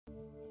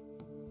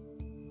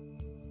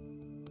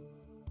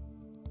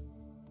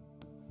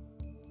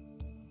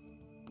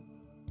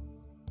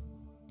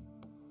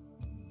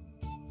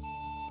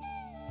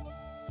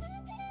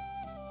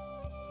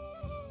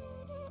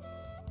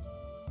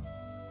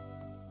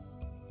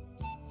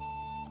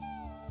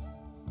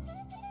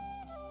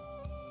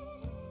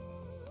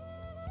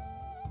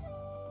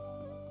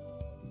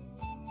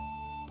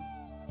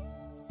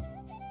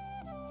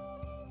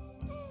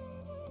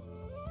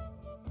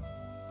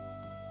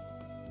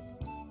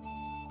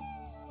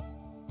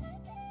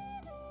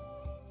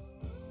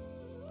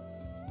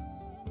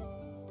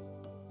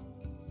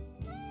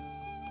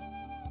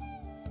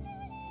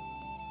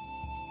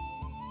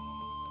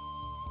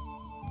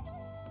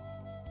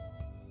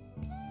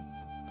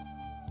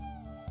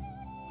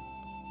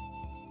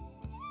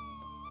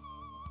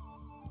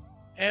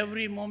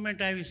Every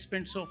moment I have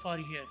spent so far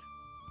here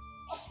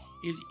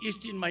is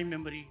etched in my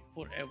memory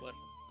forever.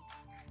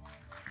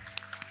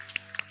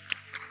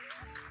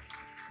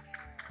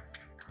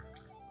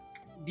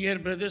 Dear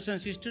brothers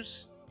and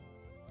sisters,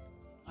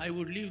 I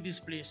would leave this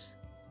place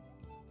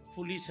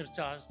fully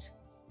surcharged,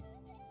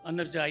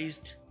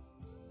 energized,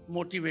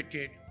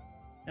 motivated,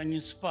 and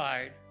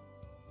inspired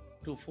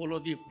to follow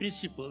the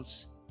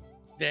principles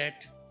that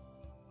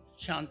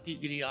Shanti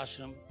Giri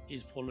Ashram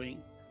is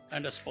following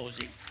and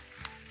espousing.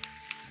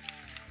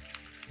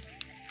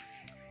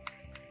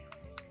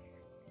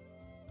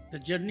 The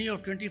journey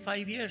of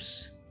 25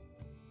 years,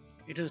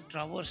 it has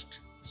traversed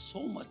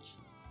so much,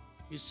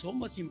 with so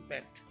much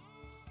impact,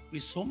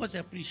 with so much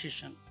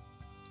appreciation,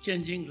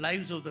 changing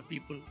lives of the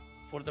people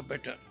for the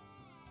better.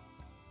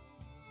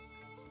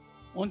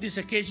 On this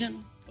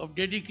occasion of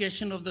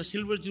dedication of the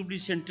Silver Jubilee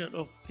Center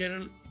of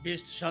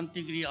Kerala-based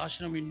Shanti Giri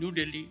Ashram in New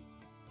Delhi,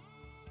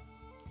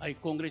 I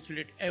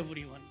congratulate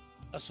everyone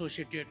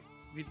associated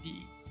with the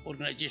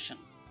organization.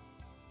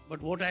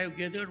 But what I have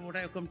gathered, what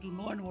I have come to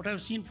know, and what I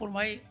have seen for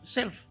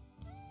myself,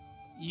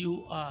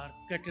 you are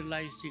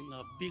catalyzing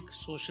a big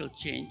social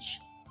change,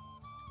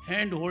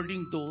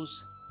 hand-holding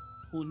those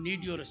who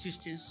need your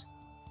assistance,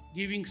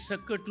 giving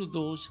succor to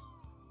those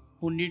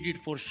who need it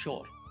for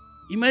sure.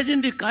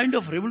 Imagine the kind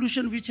of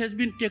revolution which has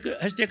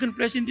taken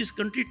place in this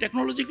country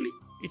technologically.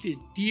 It is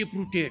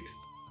deep-rooted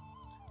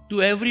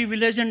to every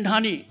village and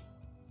dhani.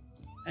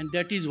 And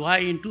that is why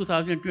in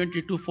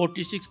 2022,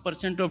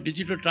 46% of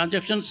digital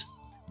transactions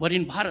were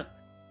in Bharat.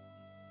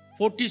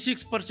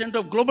 46%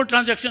 of global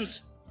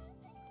transactions.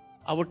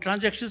 Our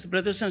transactions,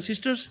 brothers and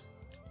sisters,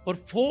 were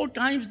 4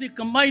 times the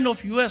combine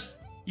of US,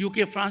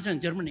 UK, France,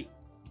 and Germany.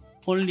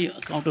 Only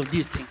account of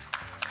these things.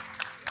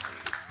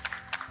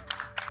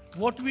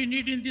 What we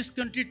need in this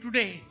country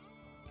today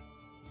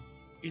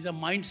is a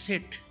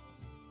mindset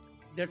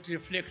that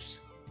reflects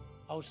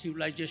our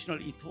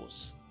civilizational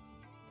ethos.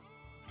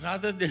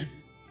 Rather than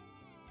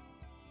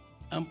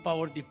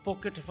empower the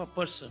pocket of a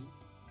person,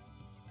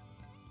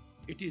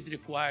 it is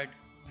required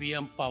we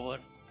empower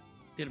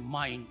their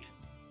mind,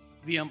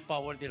 we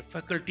empower their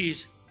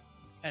faculties,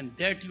 and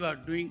that you are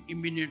doing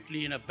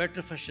immediately in a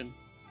better fashion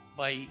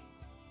by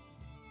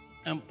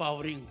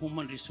empowering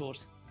human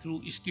resource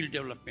through skill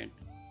development.